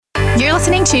You're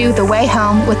listening to The Way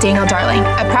Home with Daniel Darling,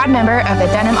 a proud member of the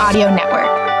Denim Audio Network.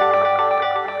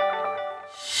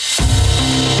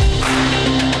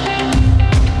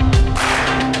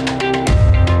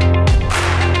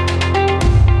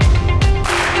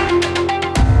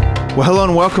 Well, hello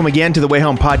and welcome again to the Way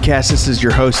Home podcast. This is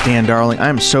your host, Dan Darling.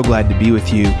 I'm so glad to be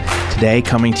with you today,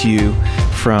 coming to you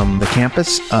from the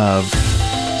campus of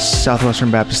Southwestern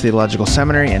Baptist Theological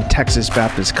Seminary and Texas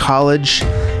Baptist College.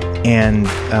 And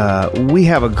we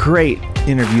have a great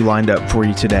interview lined up for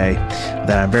you today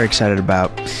that I'm very excited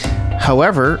about.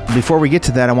 However, before we get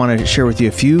to that, I want to share with you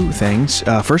a few things.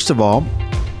 First of all,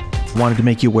 I wanted to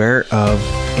make you aware of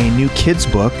a new kids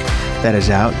book that is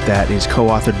out that is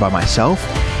co-authored by myself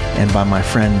and by my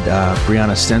friend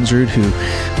Brianna Stensrud,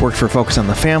 who worked for Focus on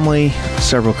the Family,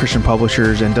 several Christian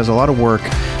publishers, and does a lot of work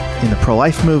in the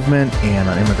pro-life movement and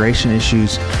on immigration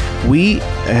issues. We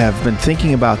have been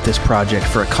thinking about this project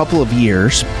for a couple of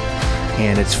years,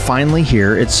 and it's finally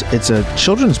here. It's a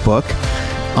children's book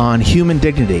on human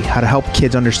dignity, how to help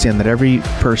kids understand that every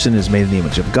person is made in the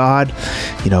image of God,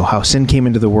 you know, how sin came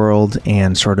into the world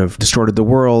and sort of distorted the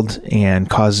world and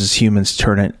causes humans to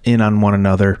turn it in on one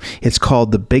another. It's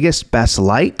called The Biggest, Best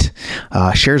Light,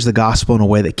 shares the gospel in a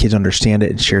way that kids understand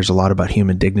it, and shares a lot about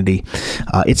human dignity.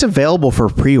 It's available for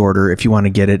pre-order if you want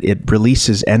to get it. It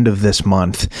releases end of this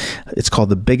month. It's called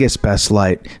The Biggest, Best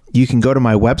Light. You can go to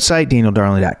my website,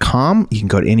 danieldarling.com. You can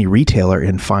go to any retailer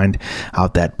and find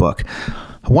out that book.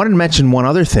 I wanted to mention one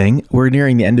other thing. We're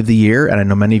nearing the end of the year, and I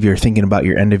know many of you are thinking about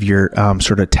your end of year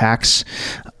sort of tax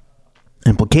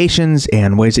implications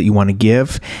and ways that you want to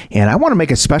give. And I want to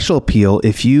make a special appeal.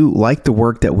 If you like the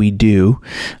work that we do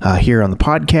here on the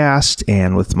podcast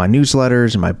and with my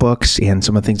newsletters and my books and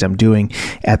some of the things I'm doing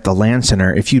at the Land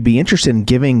Center, if you'd be interested in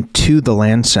giving to the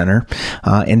Land Center,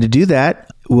 and to do that,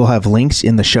 we'll have links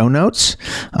in the show notes,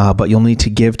 but you'll need to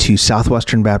give to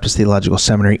Southwestern Baptist Theological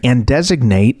Seminary and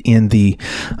designate in the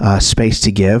space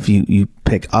to give. You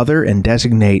pick other and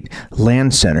designate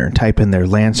Land Center. Type in there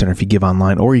Land Center if you give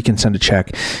online, or you can send a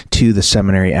check to the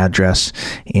seminary address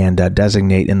and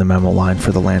designate in the memo line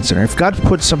for the Land Center. If God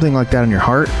puts something like that on your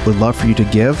heart, we'd love for you to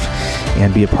give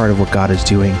and be a part of what God is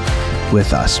doing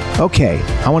with us. Okay,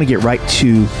 I want to get right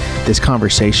to this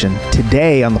conversation.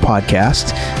 Today on the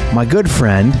podcast, my good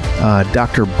friend,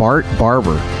 Dr. Bart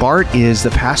Barber. Bart is the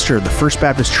pastor of the First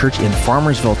Baptist Church in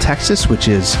Farmersville, Texas, which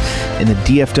is in the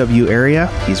DFW area.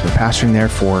 He's been pastoring there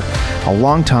for a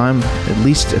long time, at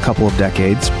least a couple of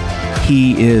decades.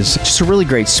 He is just a really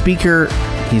great speaker.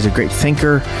 He's a great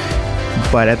thinker,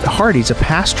 but at the heart, he's a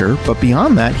pastor. But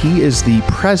beyond that, he is the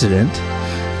president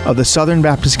of the Southern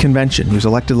Baptist Convention. He was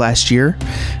elected last year,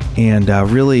 and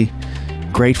really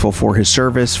grateful for his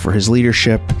service, for his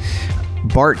leadership.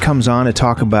 Bart comes on to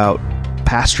talk about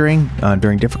pastoring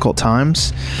during difficult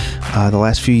times the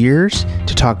last few years,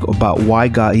 to talk about why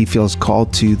he feels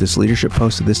called to this leadership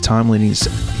post at this time, leading the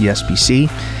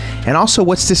SBC, and also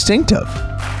what's distinctive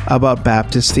about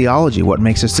Baptist theology, what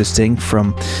makes us distinct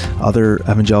from other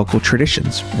evangelical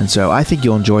traditions. And so I think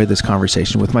you'll enjoy this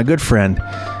conversation with my good friend,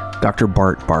 Dr.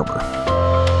 Bart Barber.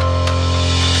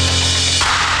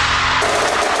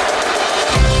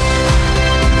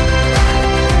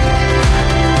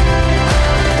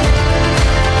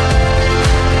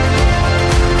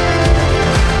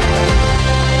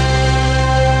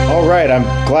 All right,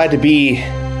 I'm glad to be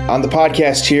on the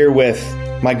podcast here with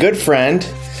my good friend,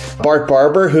 Bart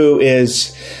Barber, who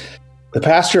is the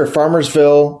pastor of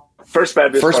Farmersville, First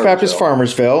Baptist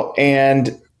Farmersville,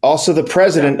 and also the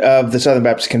president of the Southern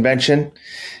Baptist Convention.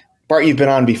 Bart, you've been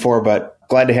on before, but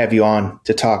glad to have you on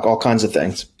to talk all kinds of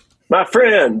things. My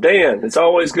friend, Dan, it's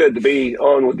always good to be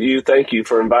on with you. Thank you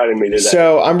for inviting me today.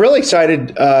 So I'm really excited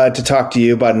to talk to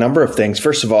you about a number of things.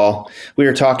 First of all, we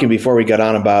were talking before we got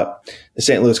on about the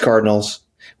St. Louis Cardinals,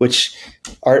 which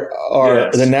are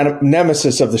yes, the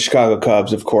nemesis of the Chicago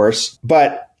Cubs, of course.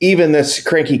 But even this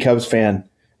cranky Cubs fan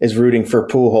is rooting for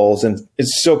Pujols, and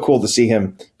it's so cool to see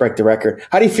him break the record.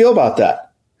 How do you feel about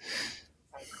that?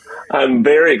 I'm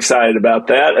very excited about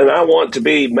that, and I want to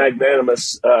be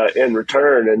magnanimous in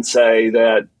return and say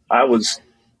that I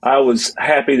was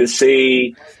happy to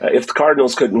see if the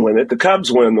Cardinals couldn't win it, the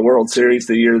Cubs win the World Series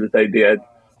the year that they did.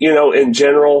 You know, in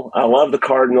general, I love the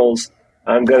Cardinals.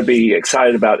 I'm going to be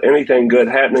excited about anything good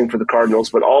happening for the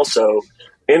Cardinals, but also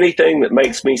anything that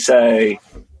makes me say,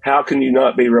 how can you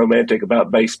not be romantic about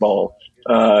baseball?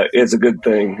 Is a good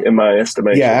thing in my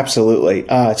estimation. Yeah, absolutely.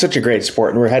 It's such a great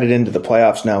sport, and we're headed into the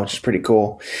playoffs now, which is pretty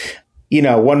cool. You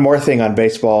know, one more thing on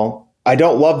baseball. I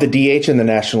don't love the DH in the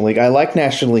National League. I like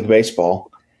National League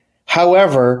Baseball.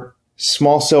 However,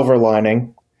 small silver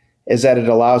lining is that it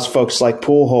allows folks like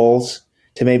Pujols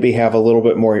to maybe have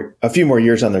a few more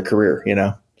years on their career,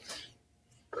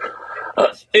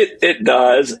 It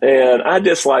does, and I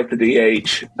dislike the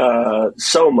DH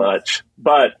so much,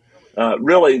 but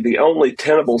really the only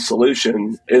tenable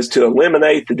solution is to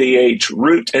eliminate the DH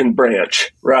root and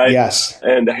branch, right? Yes.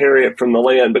 And to harry it from the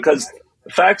land, because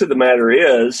the fact of the matter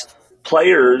is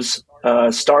players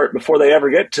start before they ever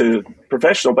get to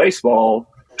professional baseball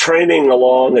training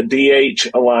along a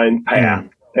DH-aligned path.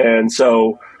 And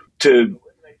so to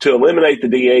eliminate the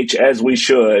DH, as we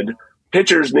should,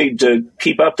 pitchers need to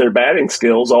keep up their batting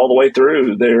skills all the way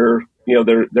through their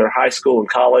high school and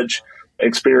college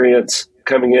experience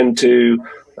coming into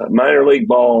minor league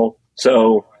ball.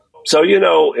 So in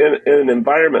an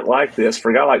environment like this,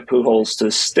 for a guy like Pujols to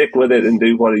stick with it and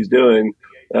do what he's doing,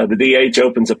 the DH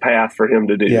opens a path for him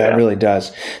to do that. Yeah, it really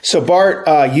does. So, Bart,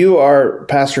 you are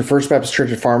pastor of First Baptist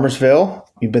Church at Farmersville.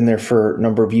 You've been there for a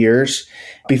number of years.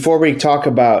 Before we talk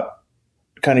about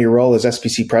kind of your role as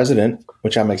SBC president,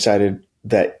 which I'm excited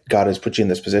that God has put you in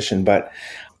this position, but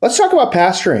let's talk about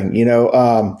pastoring.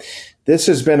 This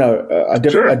has been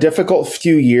a difficult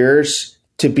few years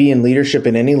to be in leadership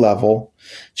at any level,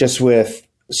 just with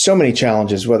so many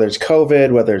challenges, whether it's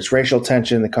COVID, whether it's racial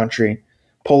tension in the country,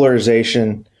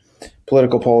 polarization,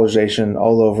 political polarization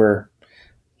all over.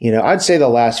 I'd say the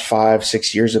last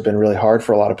 5-6 years have been really hard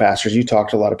for a lot of pastors. You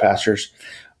talked to a lot of pastors.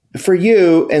 For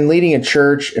you and leading a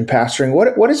church and pastoring,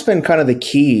 what has been kind of the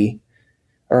key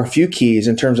or a few keys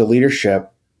in terms of leadership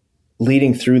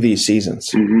leading through these seasons?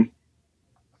 Mm-hmm.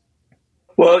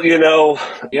 Well, you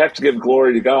have to give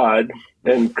glory to God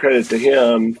and credit to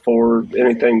Him for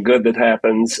anything good that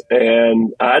happens.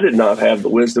 And I did not have the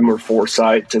wisdom or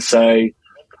foresight to say,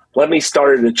 let me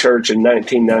start at a church in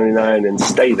 1999 and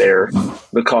stay there,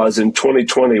 because in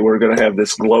 2020 we're going to have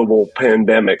this global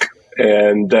pandemic,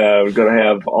 and we're going to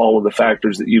have all of the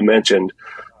factors that you mentioned.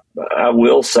 I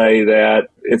will say that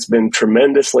it's been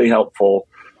tremendously helpful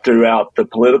throughout the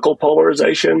political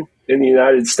polarization in the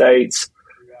United States,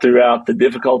 throughout the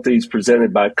difficulties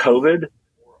presented by COVID,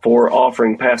 for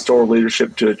offering pastoral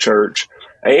leadership to a church,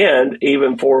 and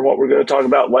even for what we're going to talk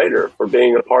about later, for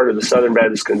being a part of the Southern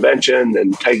Baptist Convention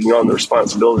and taking on the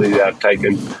responsibility that I've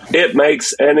taken. It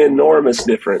makes an enormous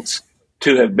difference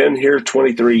to have been here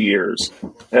 23 years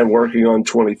and working on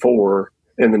 24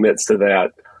 in the midst of that.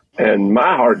 And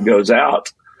my heart goes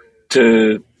out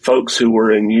to folks who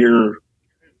were in year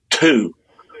 2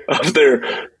 of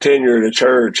their tenure at a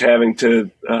church, having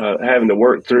to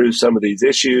work through some of these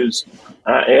issues.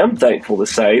 I am thankful to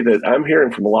say that I'm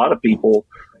hearing from a lot of people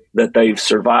that they've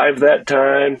survived that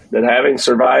time, that having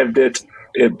survived it,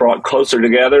 it brought closer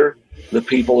together the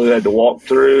people who had to walk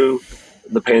through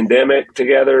the pandemic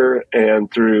together and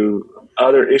through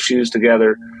other issues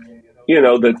together,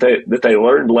 that they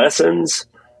learned lessons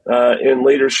in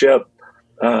leadership.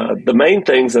 The main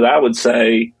things that I would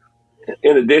say,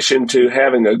 in addition to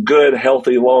having a good,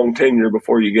 healthy, long tenure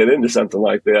before you get into something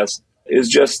like this, is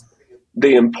just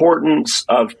the importance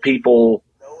of people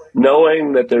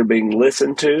knowing that they're being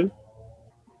listened to.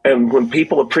 And when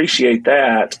people appreciate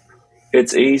that,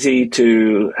 it's easier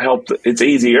to help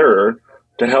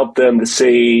them to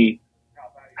see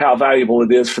how valuable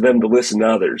it is for them to listen to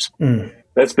others.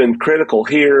 That's been critical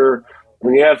here.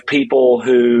 When you have people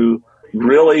who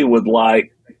really would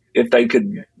like, if they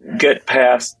could get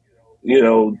past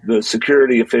the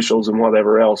security officials and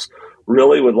whatever else,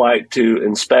 really would like to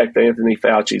inspect Anthony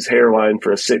Fauci's hairline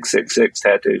for a 666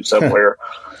 tattoo somewhere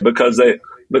because they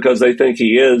think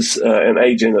he is an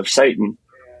agent of Satan.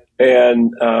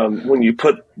 And when you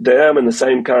put them in the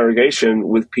same congregation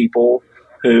with people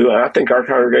who, I think our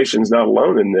congregation is not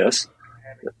alone in this,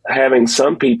 having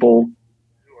some people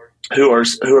who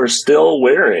are still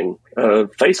wearing a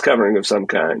face covering of some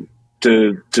kind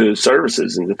to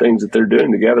services and the things that they're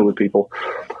doing together with people.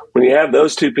 When you have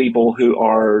those two people who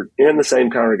are in the same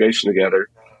congregation together,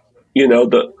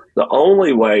 the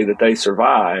only way that they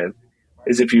survive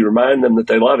is if you remind them that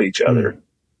they love each other.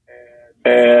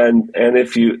 And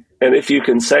if you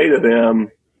can say to them,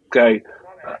 okay,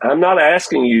 I'm not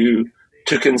asking you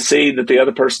to concede that the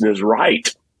other person is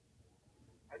right.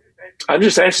 I'm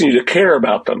just asking you to care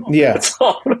about them. Yeah. That's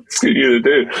all I'm asking you to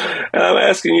do. And I'm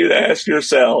asking you to ask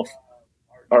yourself,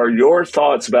 are your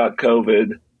thoughts about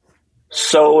COVID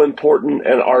so important,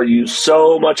 and are you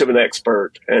so much of an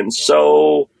expert and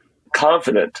so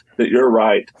confident that you're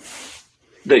right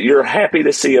that you're happy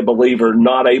to see a believer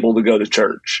not able to go to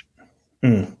church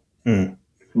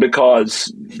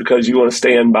because you want to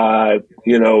stand by,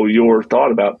 your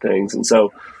thought about things? And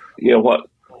so,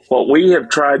 what we have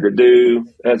tried to do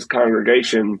as a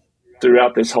congregation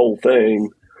throughout this whole thing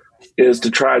is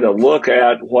to try to look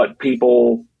at what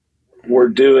people were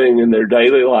doing in their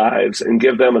daily lives and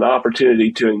give them an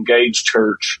opportunity to engage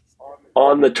church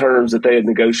on the terms that they had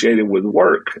negotiated with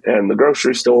work and the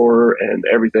grocery store and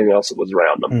everything else that was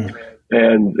around them.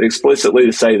 And explicitly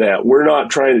to say that we're not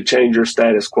trying to change your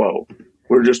status quo.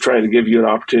 We're just trying to give you an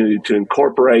opportunity to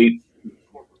incorporate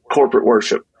corporate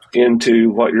worship into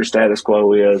what your status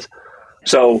quo is.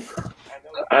 So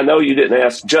I know you didn't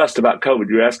ask just about COVID.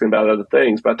 You're asking about other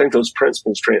things, but I think those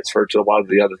principles transfer to a lot of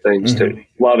the other things too.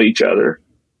 Love each other,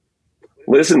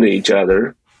 listen to each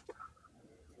other,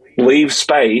 leave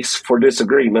space for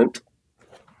disagreement,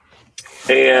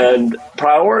 and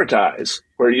prioritize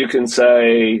where you can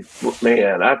say,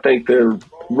 man, I think they're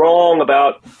wrong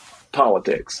about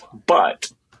politics,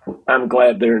 but I'm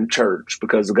glad they're in church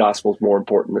because the gospel is more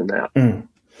important than that.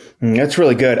 That's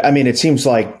really good. I mean, it seems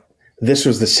like this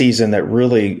was the season that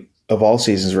really, of all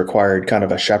seasons, required kind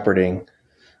of a shepherding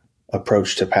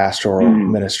approach to pastoral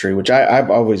ministry, which I've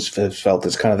always felt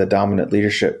is kind of the dominant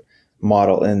leadership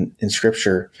model in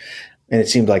Scripture. And it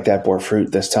seemed like that bore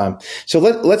fruit this time. So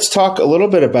let's talk a little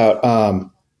bit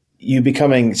about you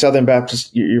becoming Southern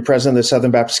Baptist, you're president of the Southern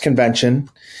Baptist Convention,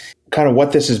 kind of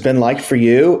what this has been like for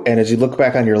you. And as you look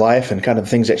back on your life and kind of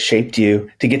things that shaped you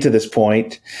to get to this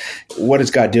point, what is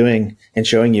God doing and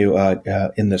showing you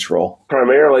in this role?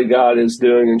 Primarily, God is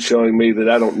doing and showing me that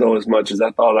I don't know as much as I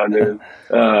thought I knew.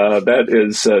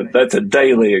 That's a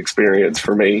daily experience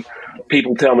for me.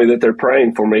 People tell me that they're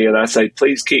praying for me, and I say,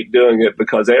 please keep doing it,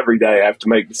 because every day I have to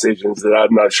make decisions that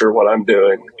I'm not sure what I'm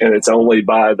doing. And it's only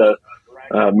by the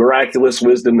miraculous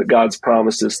wisdom that God's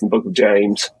promised us in the book of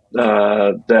James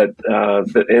that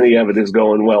any of it is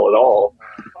going well at all.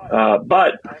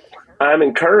 But I'm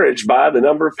encouraged by the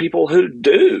number of people who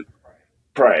do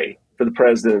pray for the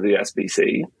president of the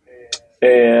SBC.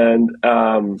 And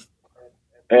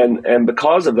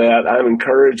because of that, I'm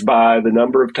encouraged by the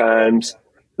number of times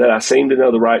that I seem to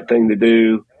know the right thing to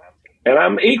do. And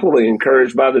I'm equally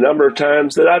encouraged by the number of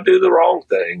times that I do the wrong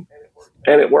thing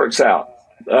and it works out.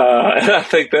 And I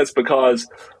think that's because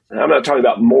I'm not talking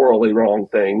about morally wrong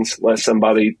things, lest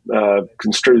somebody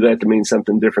construe that to mean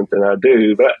something different than I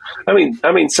do. But I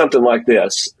mean something like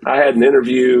this. I had an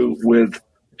interview with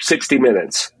 60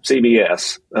 Minutes,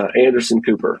 CBS, Anderson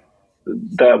Cooper.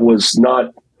 That was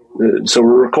not, so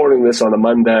we're recording this on a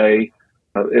Monday.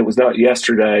 It was not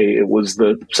yesterday. It was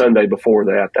the Sunday before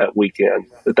that weekend,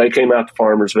 that they came out to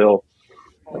Farmersville,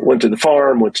 went to the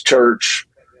farm, went to church,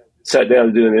 sat down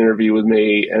to do an interview with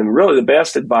me. And really the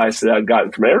best advice that I'd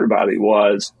gotten from everybody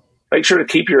was make sure to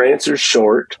keep your answers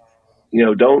short. You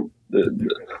know,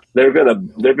 they're going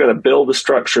to build a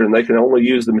structure and they can only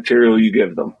use the material you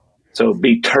give them. So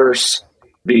be terse,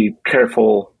 be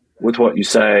careful with what you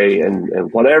say,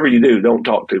 and whatever you do, don't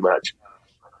talk too much.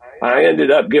 I ended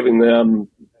up giving them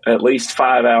at least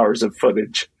 5 hours of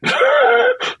footage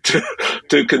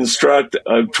to construct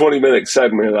a 20-minute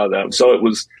segment out of them. So it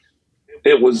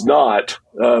was not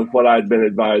what I'd been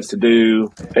advised to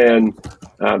do. And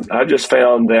I just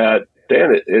found that,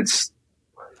 Dan, it's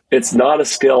not a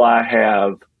skill I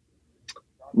have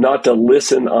not to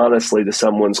listen honestly to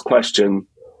someone's question,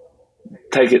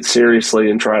 take it seriously,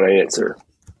 and try to answer.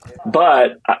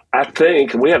 But I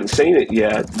think, we haven't seen it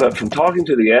yet, but from talking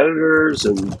to the editors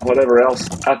and whatever else,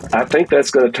 I think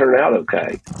that's going to turn out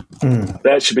okay.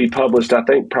 That should be published, I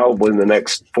think, probably in the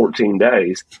next 14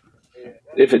 days.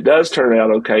 If it does turn out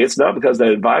okay, it's not because that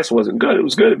advice wasn't good. It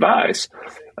was good advice.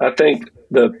 I think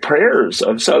the prayers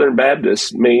of Southern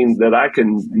Baptists mean that I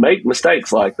can make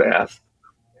mistakes like that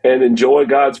and enjoy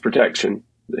God's protection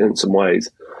in some ways.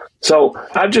 So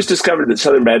I've just discovered that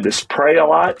Southern Baptists pray a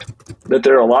lot, that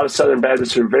there are a lot of Southern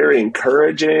Baptists who are very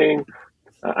encouraging.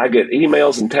 I get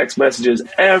emails and text messages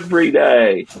every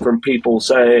day from people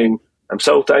saying, I'm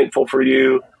so thankful for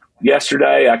you.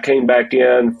 Yesterday, I came back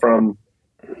in from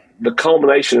the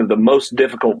culmination of the most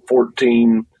difficult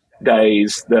 14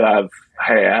 days that I've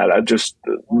had. I just,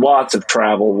 lots of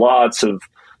travel, lots of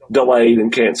delayed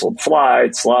and canceled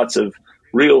flights, lots of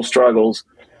real struggles.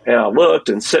 And I looked,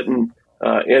 and sitting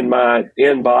in my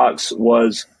inbox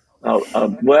was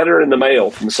a letter in the mail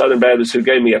from the Southern Baptists who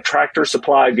gave me a Tractor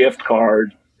Supply gift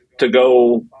card to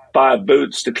go buy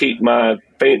boots to keep my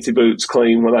fancy boots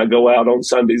clean when I go out on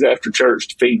Sundays after church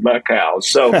to feed my cows.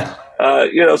 So,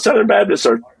 Southern Baptists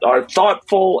are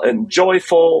thoughtful and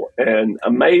joyful and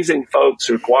amazing folks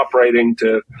who are cooperating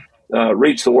to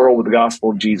reach the world with the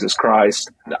gospel of Jesus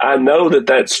Christ. I know that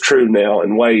that's true now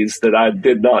in ways that I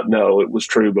did not know it was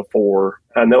true before.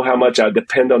 I know how much I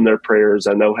depend on their prayers.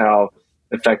 I know how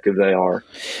effective they are.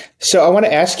 So I want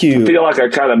to ask you... I feel like I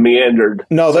kind of meandered.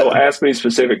 So ask me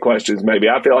specific questions, maybe.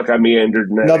 I feel like I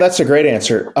meandered. No, that's a great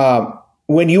answer.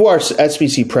 When you are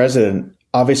SBC president,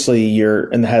 obviously you're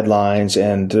in the headlines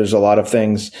and there's a lot of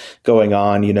things going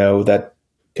on, that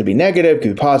could be negative,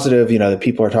 could be positive, that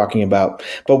people are talking about.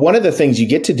 But one of the things you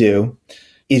get to do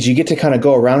is you get to kind of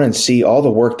go around and see all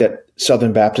the work that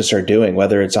Southern Baptists are doing,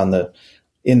 whether it's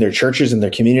in their churches, in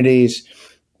their communities,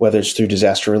 whether it's through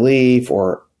disaster relief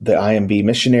or the IMB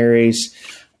missionaries,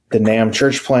 the NAM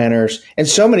church planners, and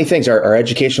so many things, our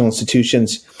educational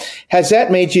institutions. Has that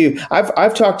made you,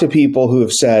 I've talked to people who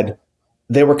have said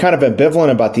they were kind of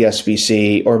ambivalent about the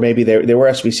SBC, or maybe they were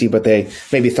SBC, but they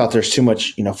maybe thought there's too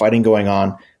much, fighting going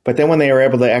on. But then when they were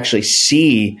able to actually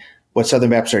see what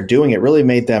Southern Baptists are doing, it really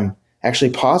made them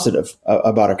actually positive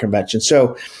about our convention.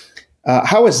 So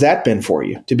how has that been for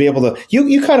you to be able to,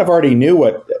 you kind of already knew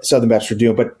what Southern Baptists were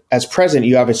doing, but as president,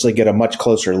 you obviously get a much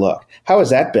closer look. How has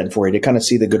that been for you to kind of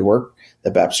see the good work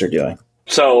that Baptists are doing?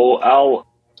 So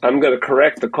I'm going to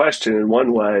correct the question in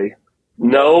one way.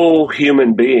 No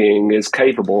human being is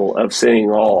capable of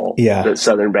seeing all that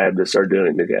Southern Baptists are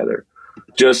doing together.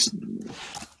 Just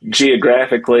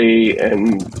geographically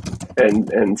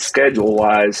and schedule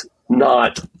wise,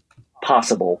 not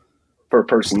possible for a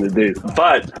person to do.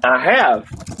 But I have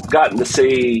gotten to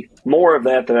see more of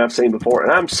that than I've seen before,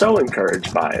 and I'm so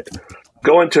encouraged by it.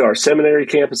 Going to our seminary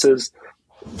campuses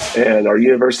and our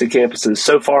university campuses,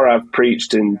 so far I've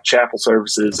preached in chapel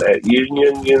services at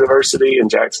Union University in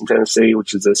Jackson, Tennessee,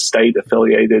 which is a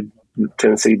state-affiliated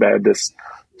Tennessee Baptist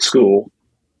school,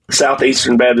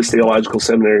 Southeastern Baptist Theological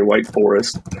Seminary in Wake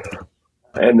Forest,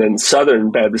 and then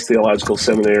Southern Baptist Theological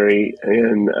Seminary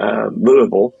in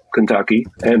Louisville, Kentucky.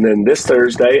 And then this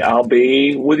Thursday, I'll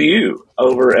be with you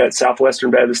over at Southwestern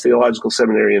Baptist Theological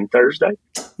Seminary in Thursday.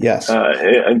 Yes.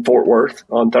 In Fort Worth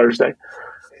on Thursday.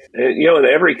 And, in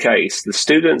every case, the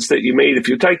students that you meet, if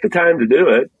you take the time to do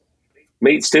it,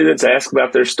 meet students, ask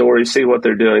about their stories, see what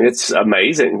they're doing. It's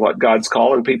amazing what God's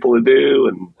calling people to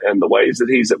do and the ways that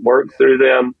He's at work through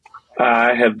them.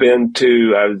 I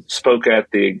spoke at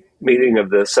the meeting of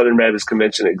the Southern Baptist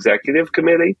Convention Executive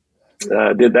Committee.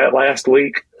 Did that last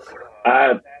week.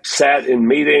 I sat in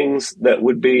meetings that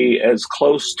would be as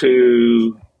close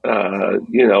to,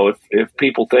 if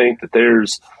people think that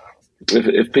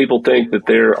if people think that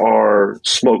there are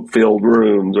smoke-filled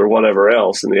rooms or whatever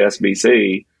else in the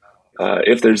SBC,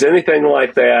 if there's anything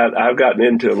like that, I've gotten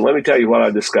into them. Let me tell you what I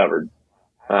discovered.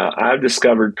 I've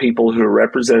discovered people who are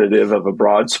representative of a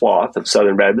broad swath of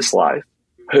Southern Baptist life,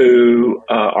 who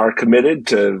are committed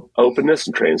to openness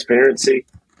and transparency,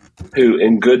 who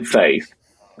in good faith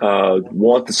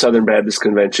want the Southern Baptist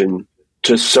Convention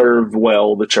to serve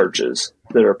well the churches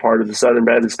that are part of the Southern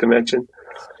Baptist Convention.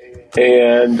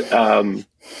 And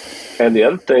the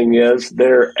other thing is,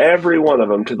 they're every one of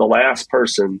them, to the last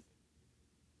person,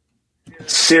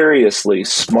 seriously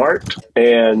smart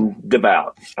and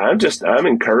devout. I'm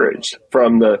encouraged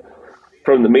from the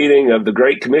meeting of the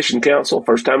Great Commission Council.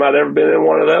 First time I'd ever been in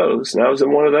one of those, and I was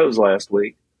in one of those last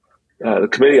week. The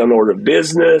Committee on Order of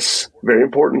Business, very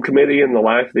important committee in the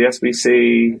life of the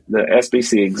SBC, the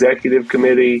SBC Executive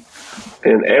Committee.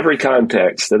 In every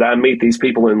context that I meet these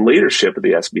people in leadership of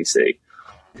the SBC,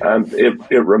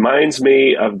 it reminds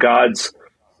me of God's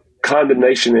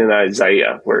condemnation in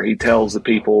Isaiah, where He tells the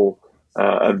people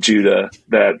of Judah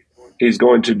that He's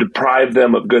going to deprive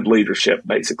them of good leadership,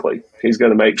 basically. He's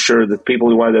going to make sure that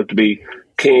people who wind up to be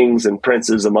kings and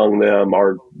princes among them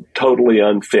are totally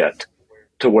unfit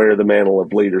to wear the mantle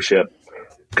of leadership.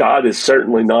 God is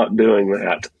certainly not doing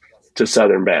that to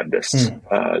Southern Baptists.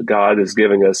 God is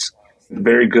giving us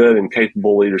very good and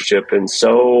capable leadership in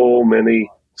so many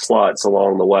slots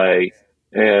along the way,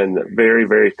 and very,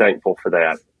 very thankful for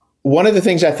that. One of the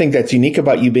things I think that's unique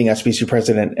about you being SBC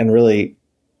president and really,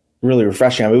 really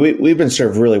refreshing, I mean, we've been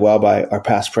served really well by our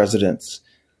past presidents,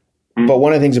 but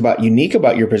one of the things unique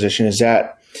about your position is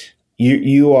that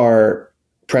you are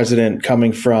president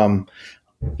coming from,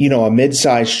 a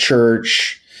mid-sized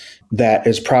church that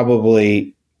is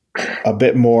probably a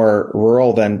bit more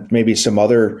rural than maybe some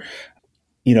other,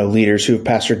 leaders who have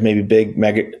pastored maybe big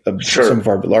some of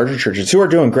our larger churches who are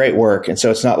doing great work. And so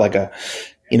it's not like a,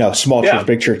 small church,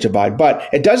 big church divide, but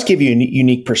it does give you a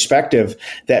unique perspective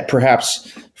that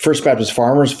perhaps First Baptist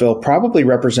Farmersville probably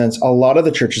represents a lot of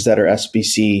the churches that are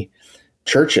SBC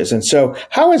churches. And so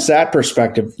how has that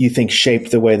perspective, you think, shaped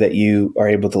the way that you are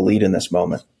able to lead in this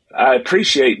moment? I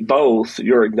appreciate both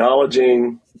your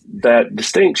acknowledging that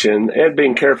distinction and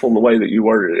being careful in the way that you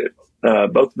worded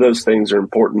it. Both of those things are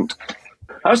important.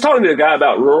 I was talking to a guy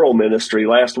about rural ministry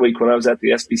last week when I was at the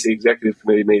SBC Executive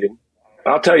Committee meeting.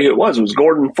 I'll tell you who it was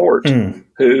Gordon Fort,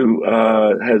 who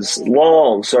has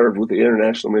long served with the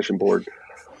International Mission Board.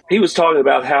 He was talking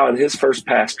about how in his first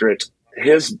pastorate,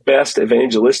 his best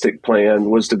evangelistic plan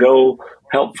was to go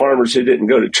help farmers who didn't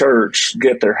go to church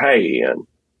get their hay in.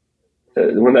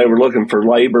 When they were looking for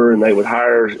labor, and they would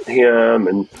hire him,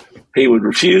 and he would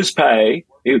refuse pay.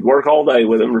 He would work all day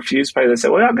with them, refuse pay. They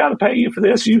said, well, I've got to pay you for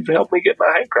this. You've helped me get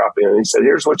my hay crop in. And he said,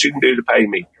 here's what you can do to pay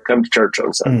me. Come to church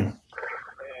on Sunday.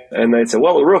 And they said,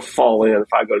 well, the roof will fall in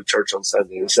if I go to church on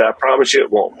Sunday. And he said, I promise you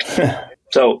it won't.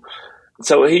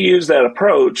 So he used that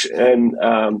approach. And,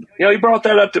 he brought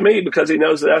that up to me because he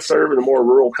knows that I serve in a more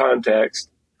rural context.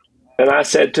 And I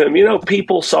said to him,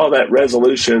 people saw that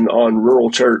resolution on rural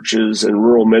churches and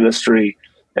rural ministry.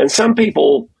 And some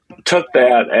people took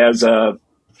that as a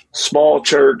small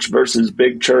church versus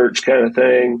big church kind of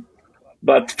thing.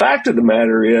 But the fact of the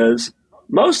matter is,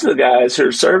 most of the guys who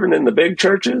are serving in the big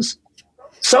churches,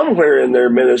 somewhere in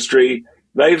their ministry,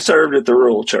 they've served at the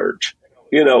rural church.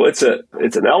 It's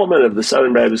an element of the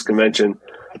Southern Baptist Convention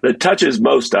that touches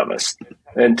most of us,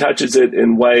 and touches it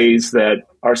in ways that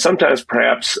are sometimes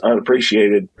perhaps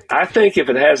unappreciated. I think if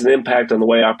it has an impact on the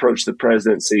way I approach the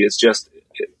presidency, it's just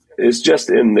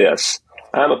in this.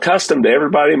 I'm accustomed to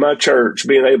everybody in my church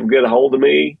being able to get a hold of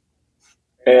me.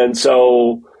 And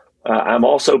so I'm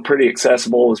also pretty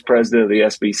accessible as president of the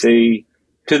SBC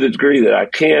to the degree that I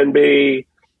can be.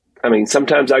 I mean,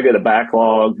 sometimes I get a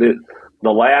backlog. The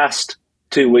last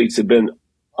 2 weeks have been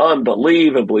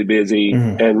unbelievably busy,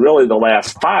 and really the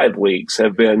last 5 weeks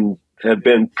have been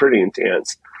pretty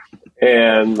intense.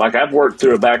 And like, I've worked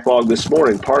through a backlog this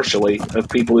morning partially of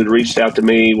people who'd reached out to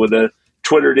me with a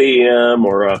Twitter DM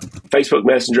or a Facebook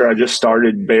Messenger I just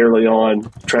started barely on,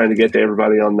 trying to get to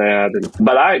everybody on that.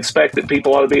 But I expect that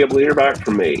people ought to be able to hear back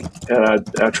from me, and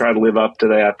I try to live up to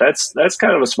that. That's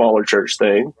kind of a smaller church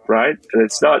thing, right?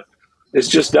 And it's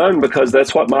just done because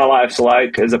that's what my life's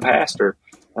like as a pastor.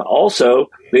 Also,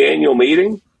 the annual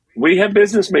meeting, we have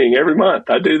business meeting every month.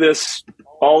 I do this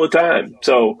all the time.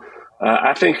 So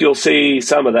I think you'll see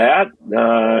some of that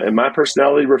and my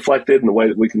personality reflected in the way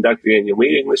that we conduct the annual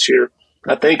meeting this year.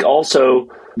 I think also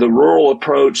the rural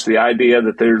approach, the idea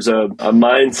that there's a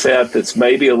mindset that's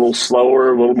maybe a little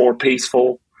slower, a little more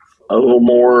peaceful, a little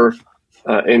more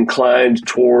inclined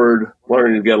toward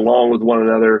learning to get along with one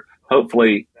another.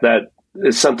 Hopefully that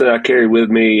is something I carry with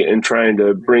me in trying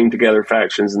to bring together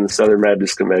factions in the Southern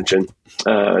Baptist Convention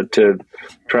to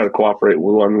try to cooperate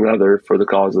with one another for the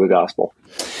cause of the gospel.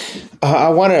 I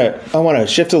want to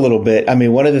shift a little bit. I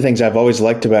mean, one of the things I've always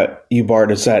liked about you,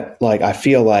 Bart, is that I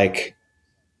feel like,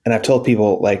 and I've told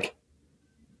people,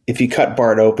 if you cut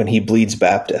Bart open, he bleeds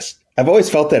Baptist. I've always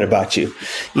felt that about you.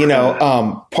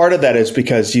 Part of that is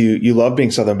because you love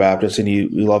being Southern Baptist and you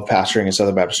love pastoring a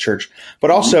Southern Baptist church, but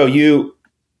also you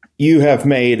have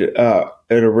made it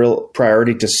a real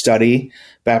priority to study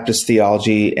Baptist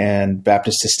theology and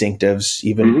Baptist distinctives,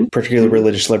 even particularly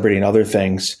religious liberty and other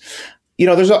things.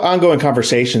 There's ongoing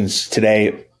conversations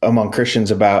today among Christians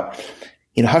about,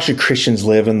 how should Christians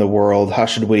live in the world? How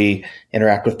should we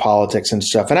interact with politics and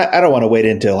stuff? And I don't want to wade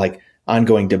into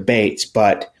ongoing debates,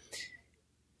 but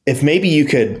if maybe you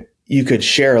could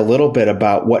share a little bit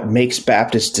about what makes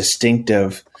Baptist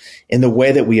distinctive in the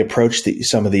way that we approach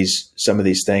some of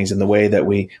these things and the way that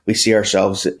we see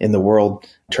ourselves in the world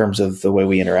in terms of the way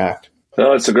we interact.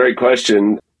 No, it's a great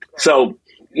question. So,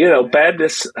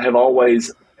 Baptists have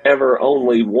always ever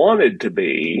only wanted to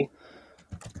be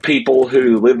people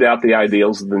who lived out the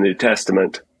ideals of the New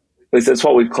Testament. At least that's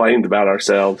what we've claimed about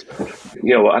ourselves.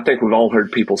 I think we've all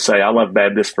heard people say, I love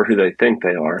Baptists for who they think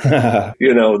they are.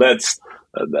 That's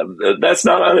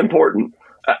not unimportant.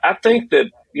 I think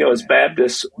that, as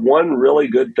Baptists, one really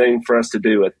good thing for us to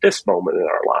do at this moment in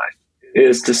our life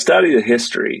is to study the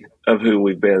history of who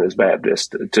we've been as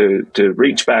Baptists, to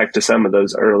reach back to some of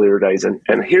those earlier days.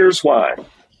 And here's why.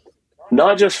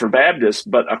 Not just for Baptists,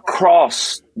 but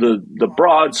across the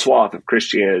broad swath of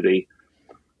Christianity,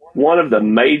 one of the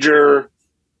major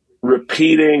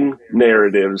repeating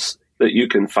narratives that you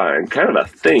can find, kind of a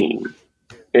theme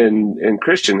in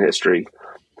Christian history,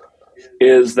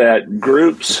 is that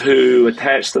groups who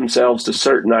attach themselves to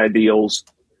certain ideals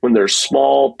when they're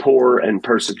small, poor, and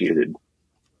persecuted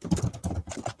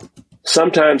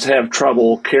sometimes have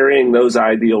trouble carrying those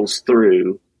ideals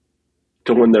through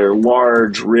to when they're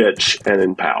large, rich, and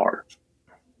in power.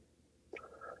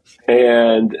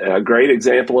 And a great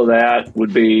example of that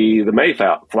would be the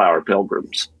Mayflower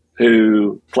Pilgrims,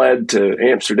 who fled to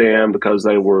Amsterdam because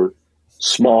they were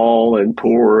small and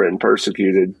poor and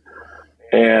persecuted,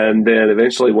 and then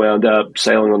eventually wound up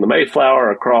sailing on the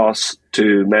Mayflower across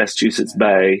to Massachusetts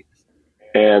Bay.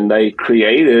 And they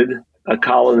created a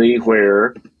colony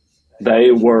where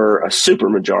they were a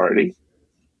supermajority,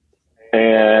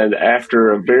 And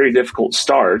after a very difficult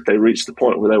start, they reached the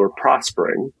point where they were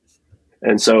prospering.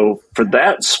 And so for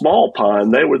that small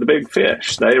pond, they were the big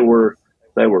fish. They were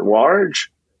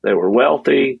large, they were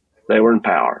wealthy, they were in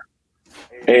power.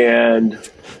 And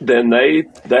then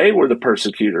they were the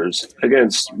persecutors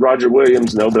against Roger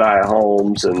Williams and Obadiah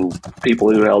Holmes and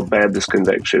people who held Baptist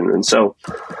conviction. And so,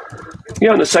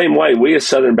 in the same way, we as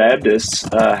Southern Baptists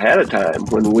had a time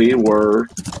when we were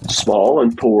small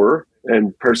and poor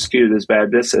and persecuted as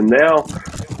Baptists. And now,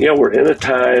 we're in a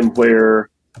time where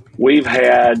we've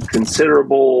had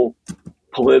considerable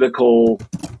political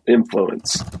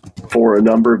influence for a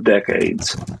number of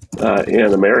decades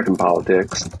in American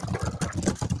politics.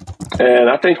 And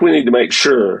I think we need to make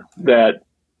sure that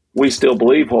we still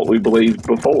believe what we believed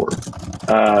before,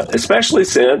 especially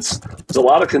since there's a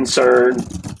lot of concern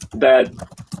that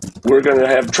we're going to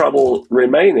have trouble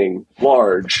remaining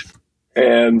large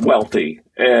and wealthy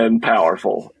and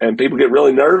powerful. And people get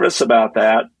really nervous about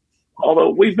that,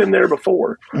 although we've been there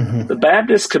before. Mm-hmm. The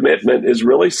Baptist commitment is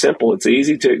really simple. It's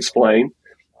easy to explain.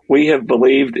 We have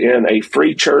believed in a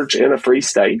free church in a free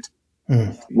state.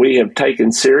 Mm. We have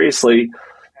taken seriously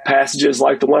passages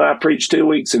like the one I preached 2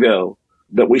 weeks ago,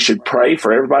 that we should pray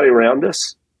for everybody around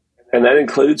us. And that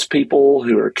includes people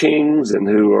who are kings and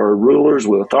who are rulers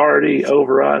with authority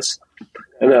over us.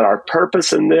 And that our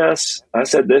purpose in this, I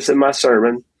said this in my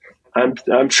sermon,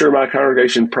 I'm sure my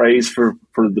congregation prays for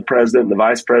the president and the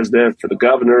vice president, for the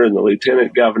governor and the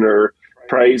lieutenant governor,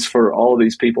 prays for all of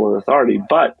these people in authority.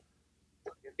 But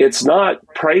it's not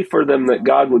pray for them that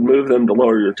God would move them to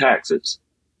lower your taxes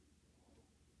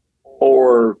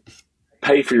or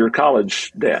pay for your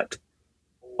college debt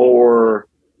or,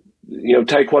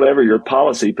 take whatever your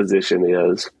policy position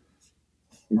is.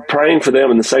 Praying for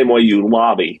them in the same way you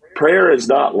lobby. Prayer is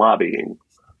not lobbying.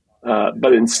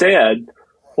 But instead,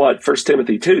 what 1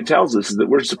 Timothy 2 tells us is that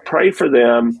we're to pray for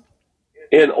them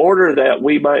in order that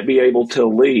we might be able to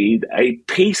lead a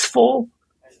peaceful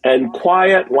and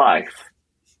quiet life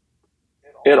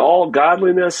in all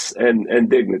godliness and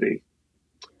dignity.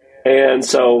 And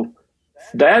so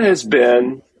that has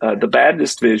been the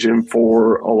Baptist vision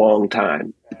for a long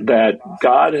time, that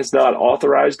God has not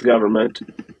authorized government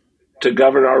to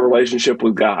govern our relationship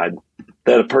with God,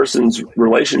 that a person's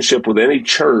relationship with any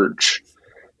church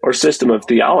or system of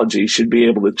theology should be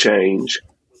able to change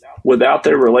without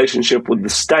their relationship with the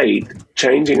state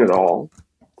changing at all,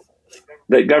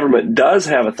 that government does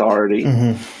have authority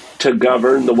to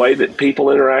govern the way that people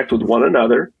interact with one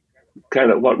another,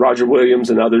 kind of what Roger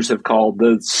Williams and others have called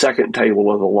the second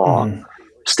table of the law,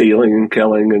 stealing and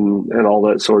killing and all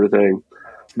that sort of thing,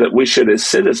 that we should as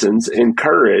citizens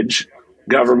encourage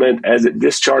government as it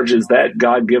discharges that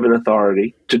God-given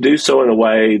authority to do so in a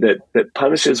way that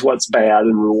punishes what's bad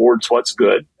and rewards what's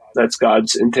good. That's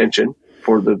God's intention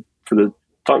for the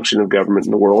function of government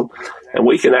in the world. And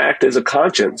we can act as a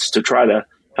conscience to try to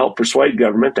help persuade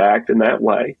government to act in that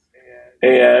way.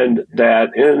 And that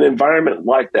in an environment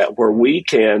like that, where we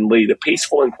can lead a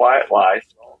peaceful and quiet life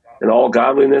in all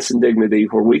godliness and dignity,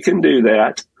 where we can do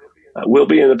that, we'll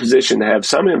be in a position to have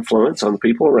some influence on the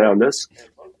people around us.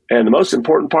 And the most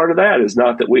important part of that is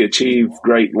not that we achieve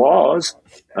great laws,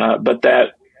 but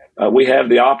that we have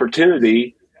the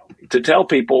opportunity to tell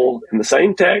people in the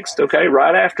same text, okay,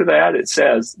 right after that, it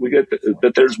says we get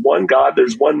that there's one God,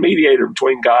 there's one mediator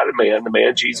between God and man, the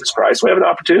man Jesus Christ. We have an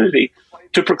opportunity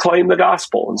to proclaim the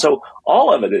gospel. And so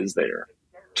all of it is there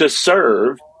to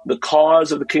serve the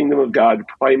cause of the kingdom of God, to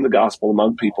proclaim the gospel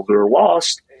among people who are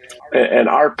lost. And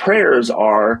our prayers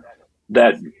are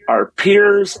that our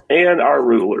peers and our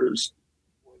rulers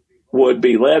would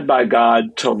be led by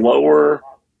God to lower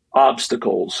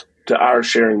obstacles to our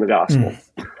sharing the gospel.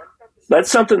 That's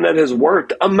something that has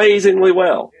worked amazingly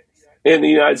well in the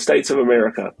United States of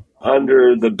America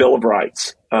under the Bill of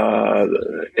Rights.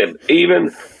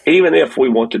 Even if we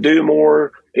want to do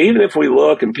more, even if we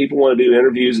look and people want to do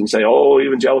interviews and say, oh,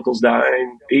 evangelicalism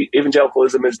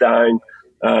is dying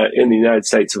in the United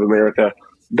States of America,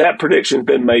 that prediction's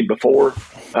been made before.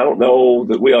 I don't know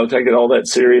that we ought to take it all that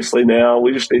seriously now.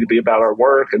 We just need to be about our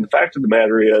work. And the fact of the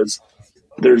matter is,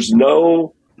 there's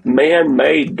no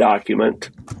man-made document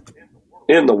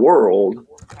in the world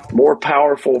more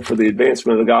powerful for the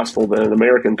advancement of the gospel than an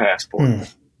American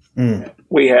passport.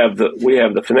 We have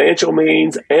the financial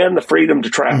means and the freedom to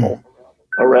travel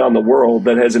around the world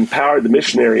that has empowered the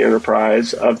missionary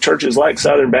enterprise of churches like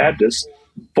Southern Baptist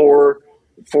for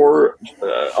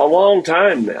a long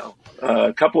time now,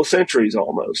 a couple of centuries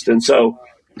almost. And so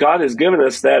God has given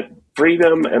us that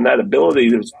freedom and that ability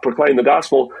to proclaim the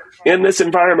gospel in this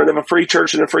environment of a free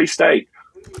church and a free state.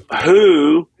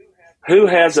 Who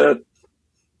has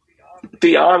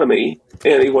theonomy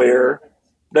anywhere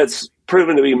that's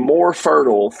proven to be more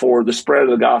fertile for the spread of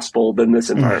the gospel than this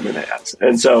environment has.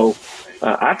 And so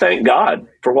I thank God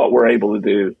for what we're able to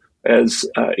do as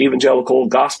evangelical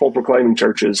gospel proclaiming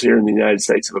churches here in the United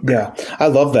States of America. Yeah, I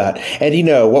love that. And,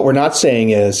 what we're not saying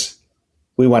is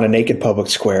we want a naked public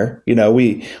square.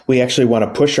 We actually want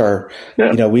to push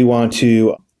we want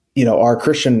to, our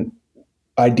Christian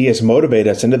ideas motivate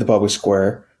us into the public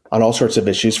square on all sorts of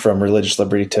issues, from religious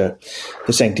liberty to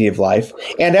the sanctity of life.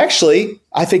 And actually,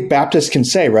 I think Baptists can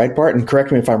say, right, Bart, and correct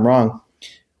me if I'm wrong,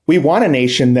 we want a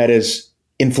nation that is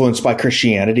influenced by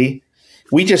Christianity.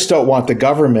 We just don't want the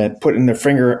government putting the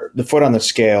foot on the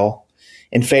scale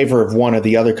in favor of one or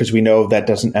the other, because we know that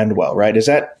doesn't end well, right?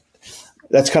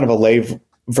 That's kind of a lay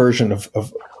version of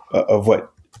what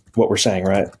we're saying,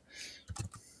 right?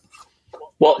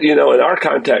 Well, in our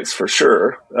context, for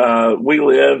sure, we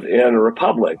live in a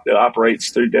republic that operates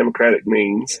through democratic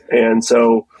means. And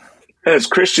so as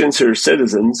Christians who are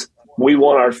citizens, we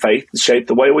want our faith to shape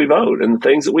the way we vote and the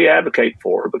things that we advocate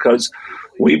for, because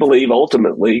we believe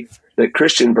ultimately that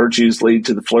Christian virtues lead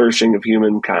to the flourishing of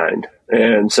humankind.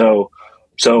 And so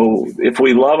if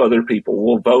we love other people,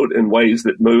 we'll vote in ways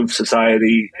that move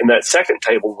society in that second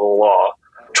table of the law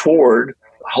toward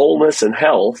wholeness and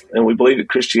health, and we believe that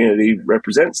Christianity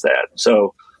represents that.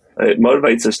 So it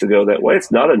motivates us to go that way.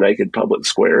 It's not a naked public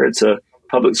square. It's a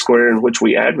public square in which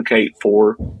we advocate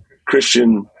for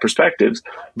Christian perspectives.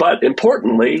 But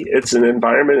importantly, it's an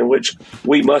environment in which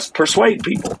we must persuade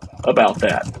people about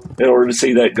that in order to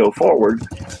see that go forward.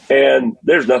 And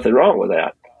there's nothing wrong with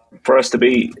that. For us to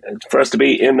be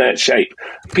in that shape.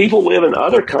 People live in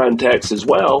other contexts as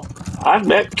well. I've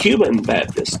met Cuban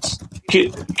Baptists.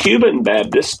 Cuban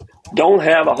Baptists don't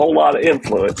have a whole lot of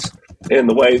influence in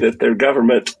the way that their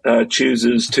government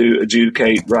chooses to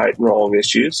adjudicate right and wrong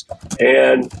issues.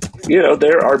 And,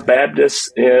 there are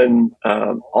Baptists in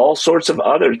all sorts of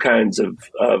other kinds of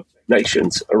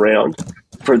nations around.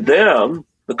 For them,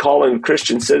 the calling of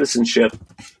Christian citizenship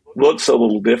looks a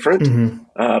little different. Mm-hmm.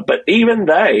 But even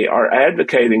they are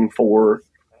advocating for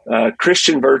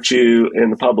Christian virtue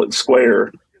in the public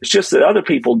square. It's just that other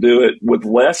people do it with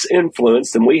less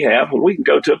influence than we have when we can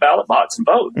go to a ballot box and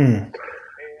vote. Mm.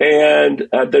 And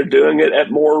they're doing it at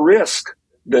more risk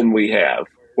than we have,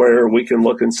 where we can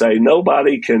look and say,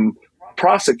 nobody can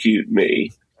prosecute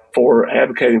me for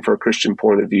advocating for a Christian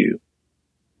point of view.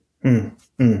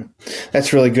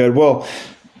 That's really good. Well,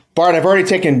 Bart, I've already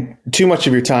taken too much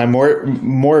of your time,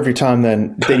 more of your time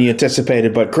than you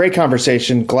anticipated, but great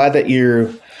conversation. Glad that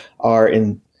you are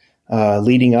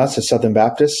leading us as Southern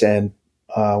Baptists, and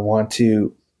want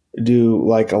to do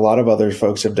like a lot of other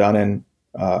folks have done, and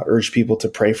urge people to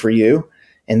pray for you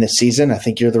in this season. I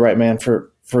think you're the right man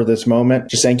for this moment.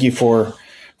 Just thank you for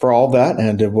all of that,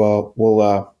 and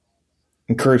we'll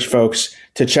encourage folks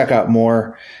to check out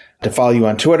more, to follow you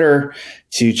on Twitter,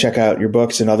 to check out your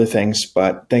books and other things.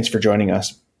 But thanks for joining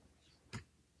us.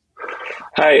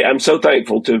 Hey, I'm so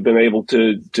thankful to have been able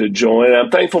to join.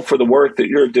 I'm thankful for the work that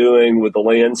you're doing with the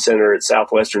Land Center at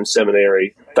Southwestern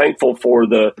Seminary. Thankful for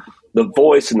the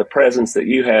voice and the presence that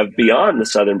you have beyond the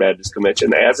Southern Baptist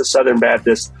Convention. As a Southern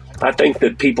Baptist, I think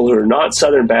that people who are not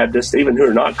Southern Baptist, even who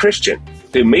are not Christian,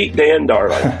 who meet Dan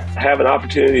Darling, have an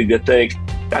opportunity to think,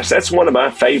 gosh, that's one of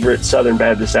my favorite Southern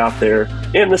Baptists out there,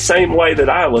 in the same way that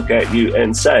I look at you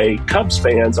and say, Cubs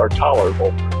fans are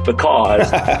tolerable because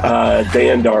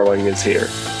Dan Darling is here,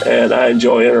 and I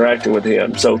enjoy interacting with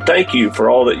him. So thank you for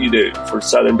all that you do for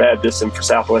Southern Baptists and for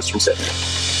Southwestern Seminary.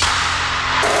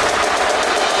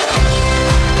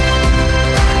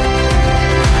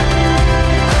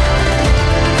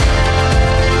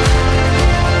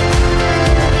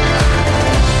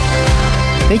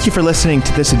 Thank you for listening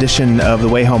to this edition of the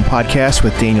Way Home podcast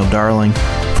with Daniel Darling.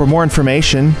 For more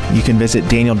information, you can visit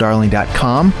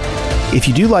danieldarling.com. If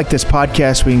you do like this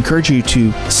podcast, we encourage you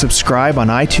to subscribe on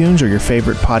iTunes or your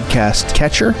favorite podcast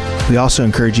catcher. We also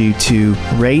encourage you to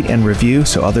rate and review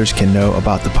so others can know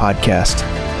about the podcast.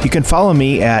 You can follow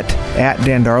me at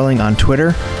Dan Darling on Twitter,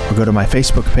 or go to my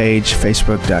Facebook page,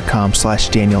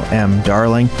 facebook.com/Daniel M.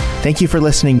 Darling. Thank you for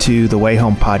listening to the Way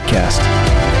Home podcast.